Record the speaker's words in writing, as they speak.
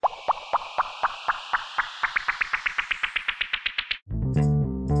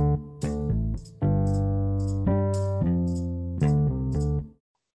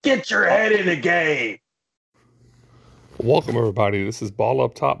Get your head in the game. Welcome, everybody. This is Ball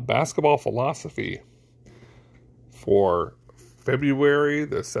Up Top Basketball Philosophy for February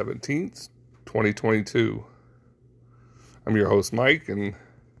the 17th, 2022. I'm your host, Mike, and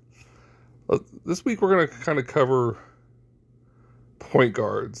this week we're going to kind of cover point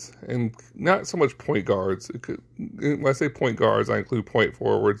guards, and not so much point guards. When I say point guards, I include point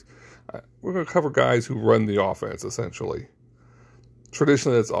forwards. We're going to cover guys who run the offense, essentially.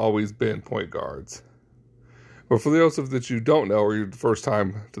 Traditionally, that's always been point guards. But for those of that you don't know, or you're the first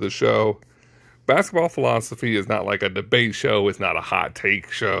time to the show, Basketball Philosophy is not like a debate show. It's not a hot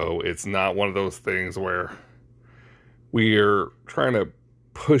take show. It's not one of those things where we're trying to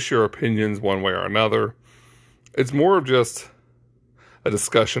push your opinions one way or another. It's more of just a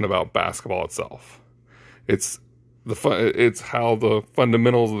discussion about basketball itself. It's how the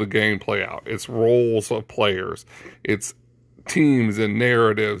fundamentals of the game play out. It's roles of players. It's teams and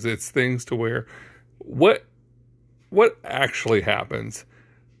narratives. It's things to where what actually happens.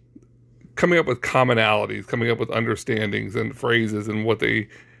 Coming up with commonalities, coming up with understandings and phrases and what they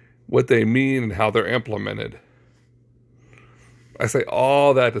mean and how they're implemented. I say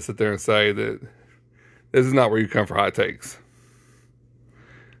all that to sit there and say that this is not where you come for hot takes.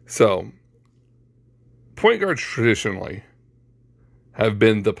 So, point guards traditionally have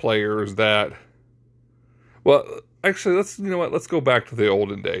been the players that, well, actually, let's go back to the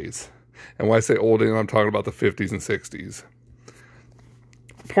olden days. And when I say olden, I'm talking about the 50s and 60s.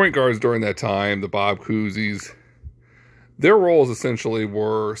 Point guards during that time, the Bob Cousy's, their roles essentially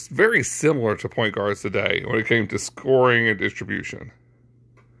were very similar to point guards today when it came to scoring and distribution.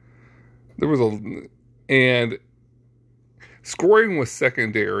 And scoring was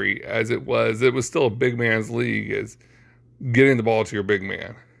secondary as it was still a big man's league, as getting the ball to your big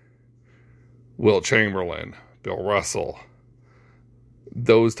man. Wilt Chamberlain, Bill Russell,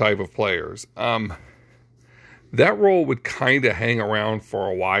 those type of players. That role would kind of hang around for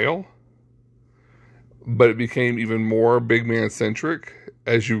a while, but it became even more big man centric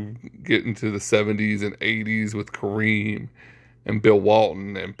as you get into the 70s and 80s with Kareem and Bill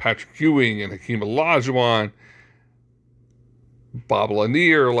Walton and Patrick Ewing and Hakeem Olajuwon, Bob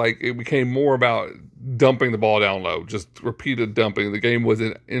Lanier. Like, it became more about dumping the ball down low, just repeated dumping. The game was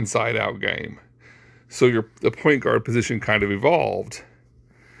an inside out game. So the point guard position kind of evolved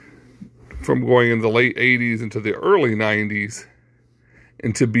from going in the late 80s into the early 90s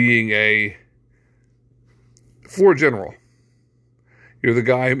into being a floor general. You're the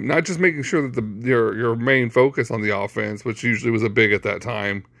guy, not just making sure that your main focus on the offense, which usually was a big at that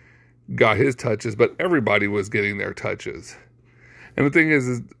time, got his touches, but everybody was getting their touches. And the thing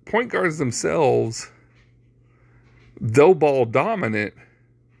is point guards themselves, though ball dominant,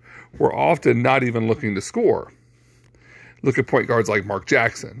 were often not even looking to score. Look at point guards like Mark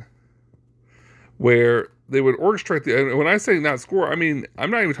Jackson, where they would orchestrate and when I say not score, I mean, I'm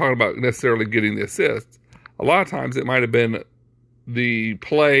not even talking about necessarily getting the assist. A lot of times it might have been the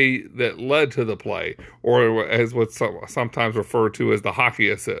play that led to the play, or as what's sometimes referred to as the hockey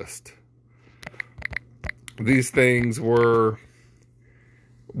assist. These things were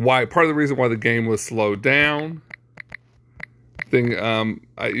part of the reason why the game was slowed down.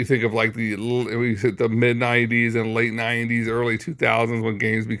 You think of like the mid 90s and late 90s, early 2000s, when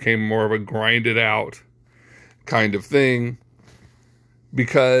games became more of a grinded out kind of thing,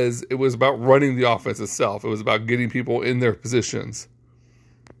 because it was about running the offense itself. It was about getting people in their positions.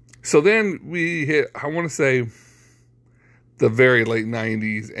 So then we hit, I want to say, the very late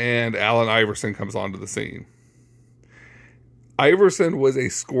 90s, and Allen Iverson comes onto the scene. Iverson was a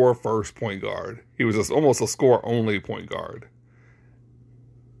score-first point guard. He was almost a score-only point guard.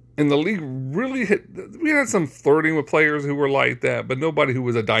 And the league really we had some flirting with players who were like that, but nobody who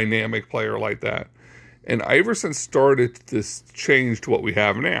was a dynamic player like that. And Iverson started this change to what we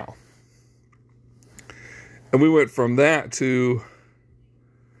have now. And we went from that to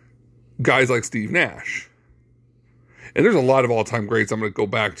guys like Steve Nash. And there's a lot of all-time greats I'm going to go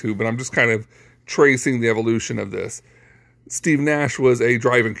back to, but I'm just kind of tracing the evolution of this. Steve Nash was a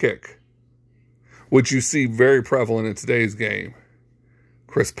drive and kick, which you see very prevalent in today's game.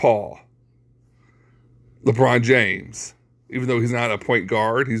 Chris Paul, LeBron James, even though he's not a point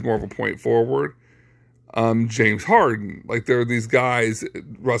guard, he's more of a point forward. James Harden, like there are these guys,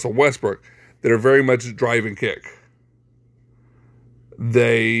 Russell Westbrook, that are very much drive and kick.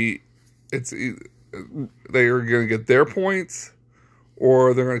 They are going to get their points,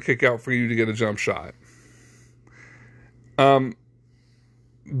 or they're going to kick out for you to get a jump shot.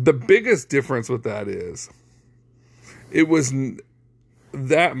 The biggest difference with that is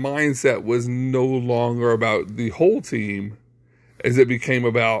that mindset was no longer about the whole team as it became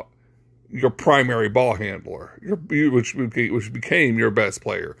about your primary ball handler, which became your best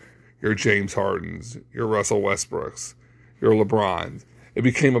player, your James Hardens, your Russell Westbrooks, your LeBrons. It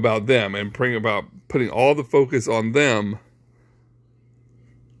became about them and putting all the focus on them,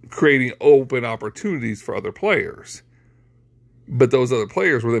 creating open opportunities for other players. But those other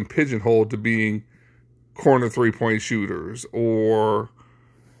players were then pigeonholed to being corner 3-point shooters, or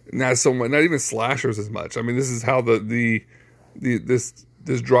not even slashers as much. I mean, this is how this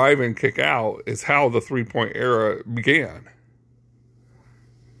drive and kick out is how the 3-point era began.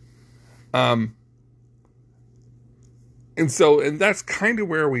 And that's kind of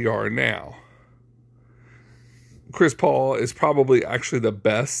where we are now. Chris Paul is probably actually the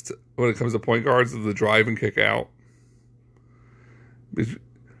best when it comes to point guards of the drive and kick out.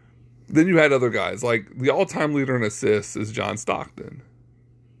 Then you had other guys, like the all-time leader in assists is John Stockton.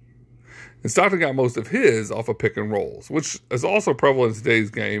 And Stockton got most of his off of pick and rolls, which is also prevalent in today's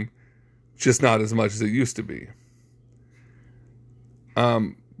game, just not as much as it used to be.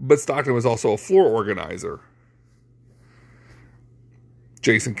 But Stockton was also a floor organizer.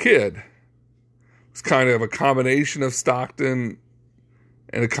 Jason Kidd was kind of a combination of Stockton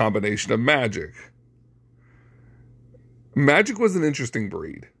and a combination of Magic. Magic was an interesting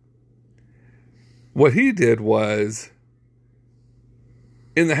breed. What he did was,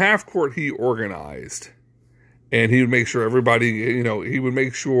 in the half court, he organized. And he would make sure everybody, he would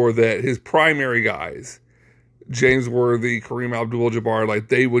make sure that his primary guys, James Worthy, Kareem Abdul-Jabbar, like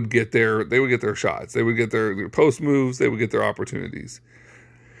they would get their shots. They would get their post moves. They would get their opportunities.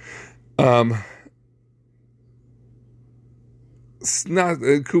 Cooper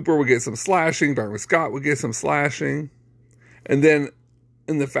would get some slashing. Byron Scott would get some slashing. And then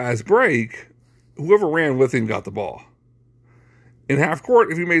in the fast break, whoever ran with him got the ball. In half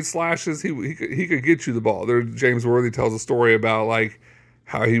court, if he made slashes, he could get you the ball. James Worthy tells a story about like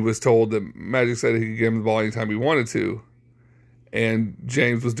how he was told that Magic said he could give him the ball anytime he wanted to, and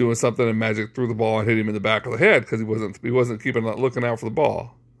James was doing something and Magic threw the ball and hit him in the back of the head because he wasn't looking out for the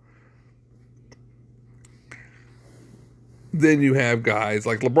ball. Then you have guys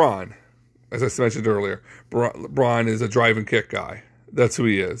like LeBron, as I mentioned earlier. LeBron is a drive and kick guy. That's who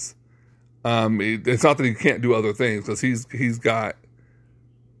he is. It's not that he can't do other things, because he's got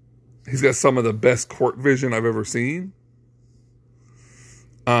some of the best court vision I've ever seen.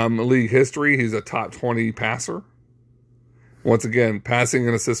 League history, he's a top 20 passer. Once again, passing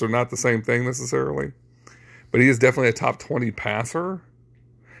and assists are not the same thing necessarily, but he is definitely a top 20 passer.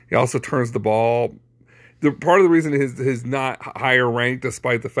 He also turns the ball. Part of the reason he's not higher ranked,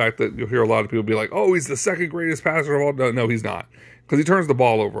 despite the fact that you'll hear a lot of people be like, "Oh, he's the second greatest passer of all." No, he's not, because he turns the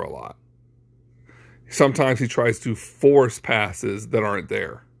ball over a lot. Sometimes he tries to force passes that aren't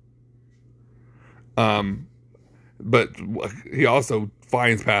there. But he also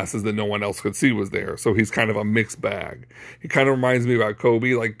finds passes that no one else could see was there. So he's kind of a mixed bag. He kind of reminds me about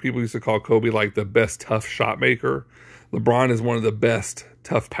Kobe. Like, people used to call Kobe like the best tough shot maker. LeBron is one of the best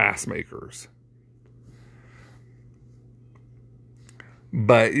tough pass makers.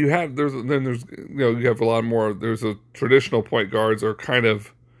 But you have a lot more. There's a traditional point guards are kind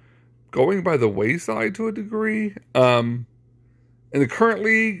of going by the wayside to a degree. In the current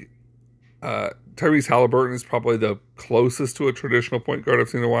league, Tyrese Halliburton is probably the closest to a traditional point guard I've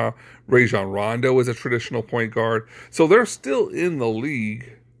seen in a while. Rajon Rondo is a traditional point guard. So they're still in the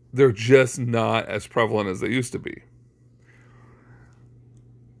league. They're just not as prevalent as they used to be.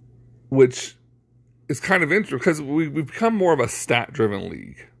 Which is kind of interesting, because we've become more of a stat-driven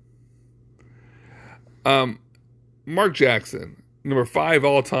league. Mark Jackson, number 5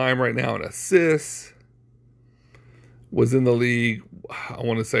 all-time right now in assists, was in the league, I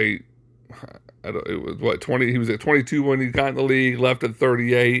want to say, it was 20, he was at 22 when he got in the league, left at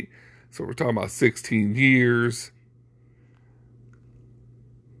 38, so we're talking about 16 years.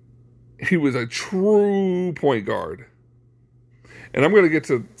 He was a true point guard. And I'm going to get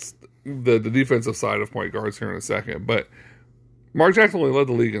to the defensive side of point guards here in a second, but Mark Jackson only led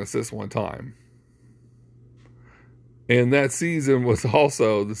the league in assists one time. And that season was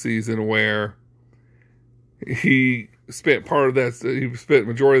also the season where he spent majority of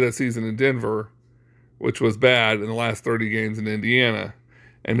that season in Denver, which was bad, in the last 30 games in Indiana,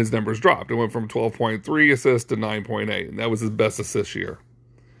 and his numbers dropped. It went from 12.3 assists to 9.8, and that was his best assist year.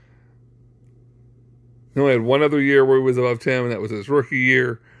 He only had one other year where he was above 10, and that was his rookie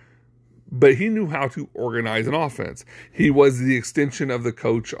year. But he knew how to organize an offense. He was the extension of the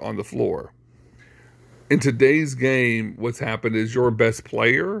coach on the floor. In today's game, what's happened is your best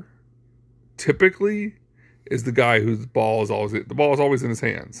player typically is the guy whose ball is always in his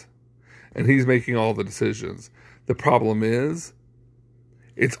hands, and he's making all the decisions. The problem is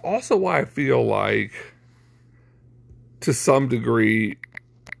It's also why I feel like, to some degree,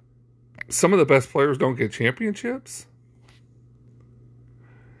 some of the best players don't get championships.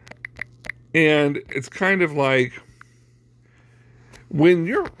 And it's kind of like when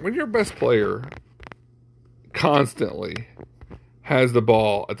your best player constantly has the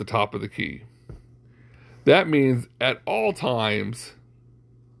ball at the top of the key, that means at all times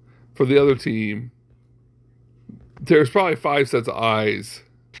for the other team, there's probably 5 sets of eyes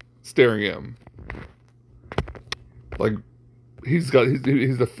staring at him. Like he's not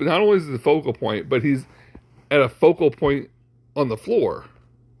only is he the focal point, but he's at a focal point on the floor.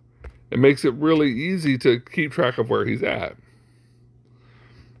 It makes it really easy to keep track of where he's at.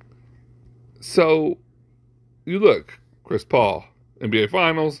 So you look, Chris Paul, NBA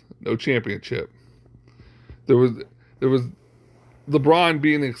Finals, no championship. There was LeBron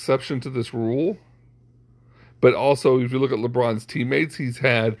being an exception to this rule, but also if you look at LeBron's teammates, he's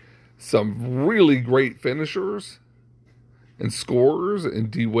had some really great finishers and scorers in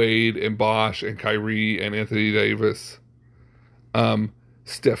D Wade and Bosh and Kyrie and Anthony Davis.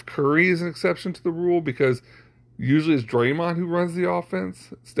 Steph Curry is an exception to the rule because usually it's Draymond who runs the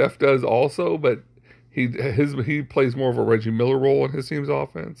offense. Steph does also, but he plays more of a Reggie Miller role in his team's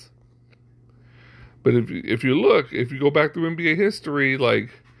offense. But if you go back through NBA history,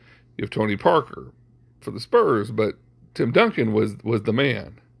 like you have Tony Parker for the Spurs, but Tim Duncan was the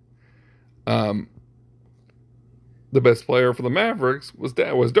man. The best player for the Mavericks was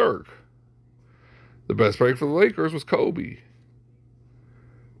Dirk. The best player for the Lakers was Kobe.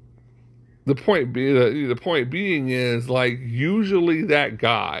 The point being is, like, usually that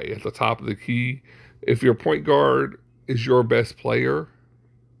guy at the top of the key, if your point guard is your best player,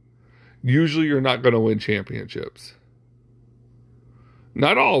 usually you're not going to win championships.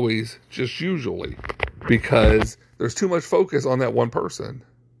 Not always, just usually, because there's too much focus on that one person.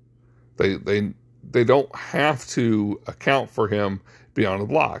 They don't have to account for him beyond the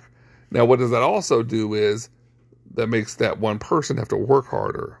block. Now, what does that also do is that makes that one person have to work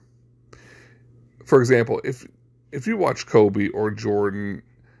harder. For example, if you watch Kobe or Jordan,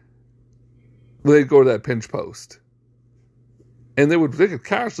 they'd go to that pinch post. And they could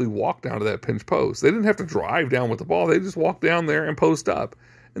casually walk down to that pinch post. They didn't have to drive down with the ball. They just walk down there and post up.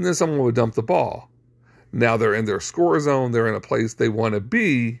 And then someone would dump the ball. Now they're in their score zone. They're in a place they want to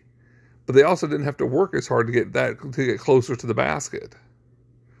be. But they also didn't have to work as hard to get closer to the basket.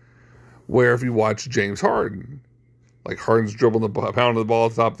 Where if you watch James Harden, like Harden's dribbling pounding the ball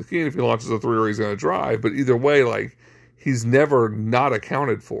at the top of the key, and if he launches a three, he's going to drive. But either way, like, he's never not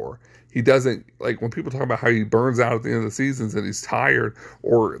accounted for. He doesn't, like, when people talk about how he burns out at the end of the seasons and he's tired,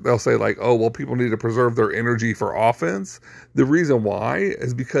 or they'll say, like, oh, well, people need to preserve their energy for offense. The reason why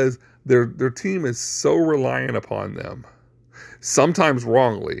is because their team is so reliant upon them, sometimes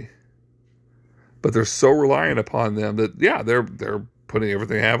wrongly, but they're so reliant upon them that, yeah, they're putting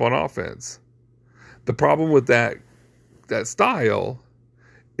everything they have on offense. The problem with that style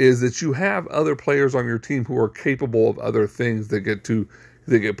is that you have other players on your team who are capable of other things that get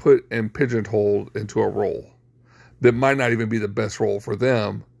put and pigeonholed into a role that might not even be the best role for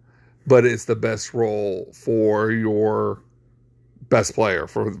them, but it's the best role for your best player,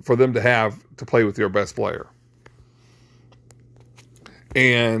 for them to have to play with your best player.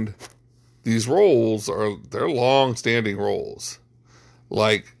 And these roles they're long-standing roles.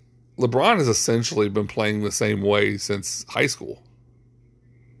 Like, LeBron has essentially been playing the same way since high school.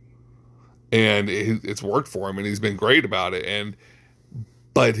 And it's worked for him, and he's been great about it.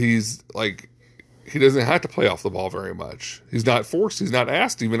 But he's like, he doesn't have to play off the ball very much. He's not forced. He's not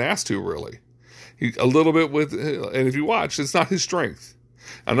even asked to, really. He a little bit and if you watch, it's not his strength.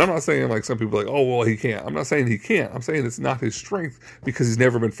 And I'm not saying, like, some people are like, oh, well, he can't. I'm not saying he can't. I'm saying it's not his strength because he's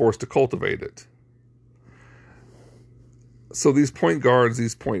never been forced to cultivate it. So these point guards,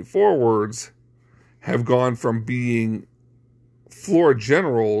 these point forwards, have gone from being floor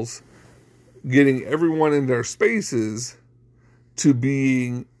generals, getting everyone in their spaces, to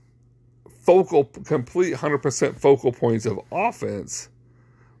being complete 100% focal points of offense.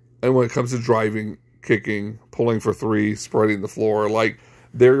 And when it comes to driving, kicking, pulling for three, spreading the floor, like,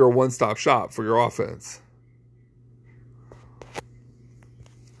 they're your one-stop shop for your offense.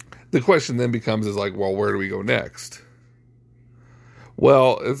 The question then becomes is, well, where do we go next?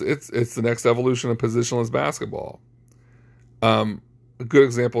 Well, it's the next evolution of positionless basketball. A good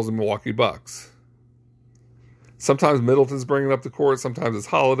example is the Milwaukee Bucks. Sometimes Middleton's bringing up the court. Sometimes it's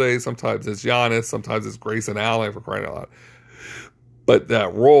Holiday. Sometimes it's Giannis. Sometimes it's Grayson Allen, for crying out loud. But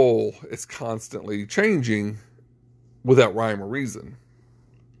that role is constantly changing without rhyme or reason.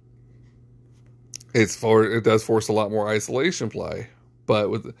 It does force a lot more isolation play. But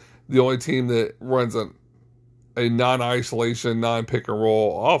with the only team that runs a non-isolation, non-pick and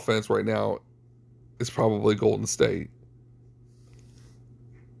roll offense right now is probably Golden State.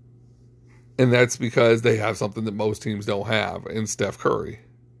 And that's because they have something that most teams don't have in Steph Curry.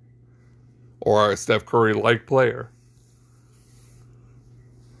 Or a Steph Curry-like player.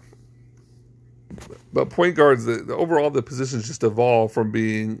 But point guards, overall the positions just evolved from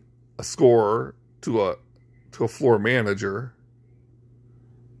being a scorer to a floor manager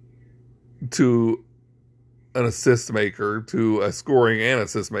to an assist maker to a scoring and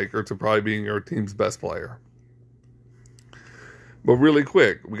assist maker to probably being your team's best player. But really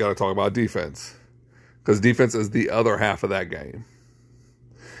quick, we got to talk about defense, because defense is the other half of that game.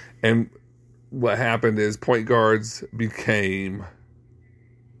 And what happened is point guards became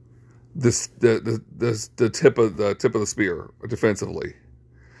the tip of the spear defensively,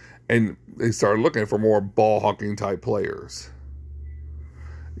 and they started looking for more ball hawking type players.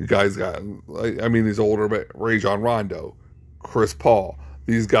 You guys got, these older, Rajon Rondo, Chris Paul,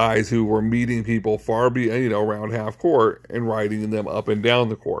 these guys who were meeting people far beyond, around half court and riding them up and down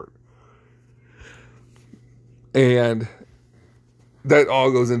the court. And that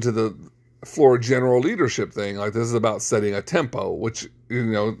all goes into the floor general leadership thing. Like, this is about setting a tempo, which,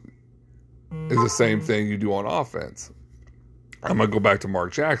 is the same thing you do on offense. I'm going to go back to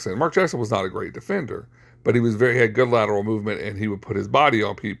Mark Jackson. Mark Jackson was not a great defender, but he had good lateral movement, and he would put his body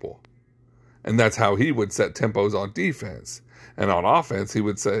on people. And that's how he would set tempos on defense. And on offense, he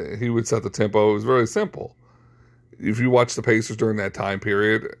would set the tempo. It was very simple. If you watched the Pacers during that time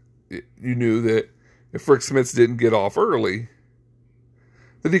period, you knew that if Rick Smits didn't get off early,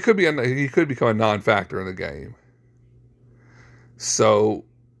 then he could become a non-factor in the game. So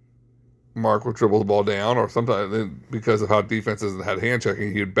Mark would dribble the ball down, or sometimes, because of how defenses had hand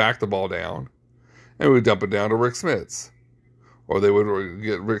checking, he would back the ball down, and we would dump it down to Rick Smits. Or they would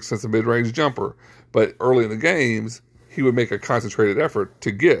get Rick Smits a mid-range jumper. But early in the games, he would make a concentrated effort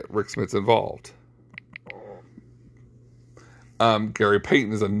to get Rick Smits involved. Gary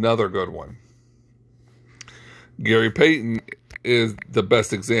Payton is another good one. Gary Payton is the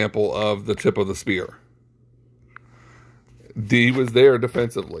best example of the tip of the spear. D was there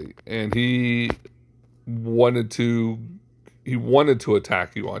defensively, and he wanted to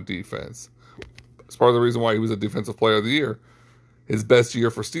attack you on defense. It's part of the reason why he was a defensive player of the year. His best year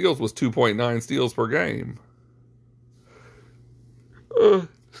for steals was 2.9 steals per game.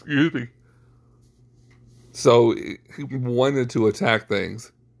 Excuse me. So he wanted to attack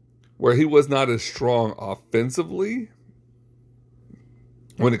things where he was not as strong offensively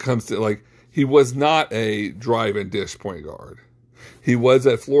when it comes to, he was not a drive and dish point guard. He was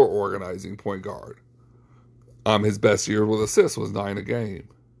a floor organizing point guard. His best year with assists was 9 a game,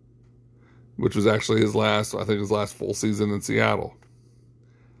 which was actually his last full season in Seattle.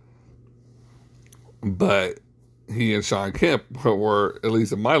 But he and Sean Kemp were, at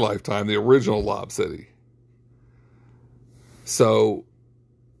least in my lifetime, the original Lob City. So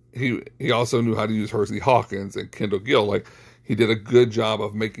he also knew how to use Hersey Hawkins and Kendall Gill. He did a good job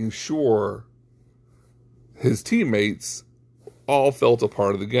of making sure his teammates all felt a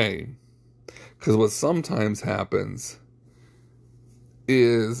part of the game. Because what sometimes happens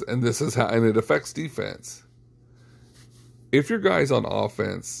is, and it affects defense. If your guys on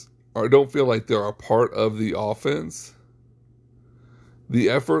offense don't feel like they're a part of the offense, the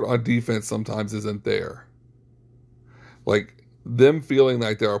effort on defense sometimes isn't there. Them feeling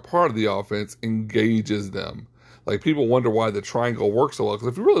like they're a part of the offense engages them. People wonder why the triangle works so well. Because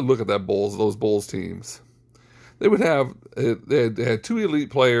if you really look at those Bulls teams, they had 2 elite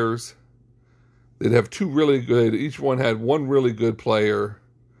players. They'd have 2 really good. Each one had 1 really good player.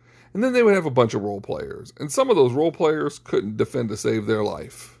 And then they would have a bunch of role players. And some of those role players couldn't defend to save their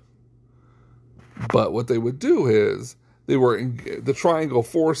life. But what they would do is, the triangle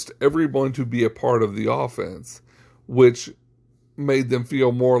forced everyone to be a part of the offense, which made them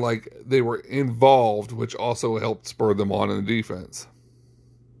feel more like they were involved, which also helped spur them on in the defense.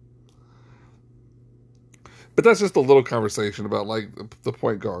 But that's just a little conversation about the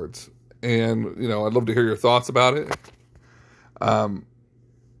point guards. And, I'd love to hear your thoughts about it.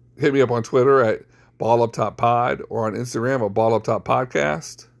 Hit me up on Twitter at BallUpTopPod or on Instagram at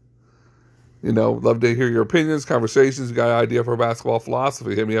BallUpTopPodcast. Love to hear your opinions, conversations. You got an idea for basketball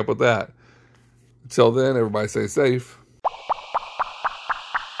philosophy, hit me up with that. Until then, everybody stay safe.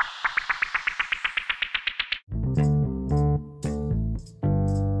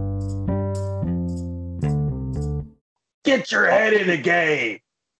 Get your head in the game.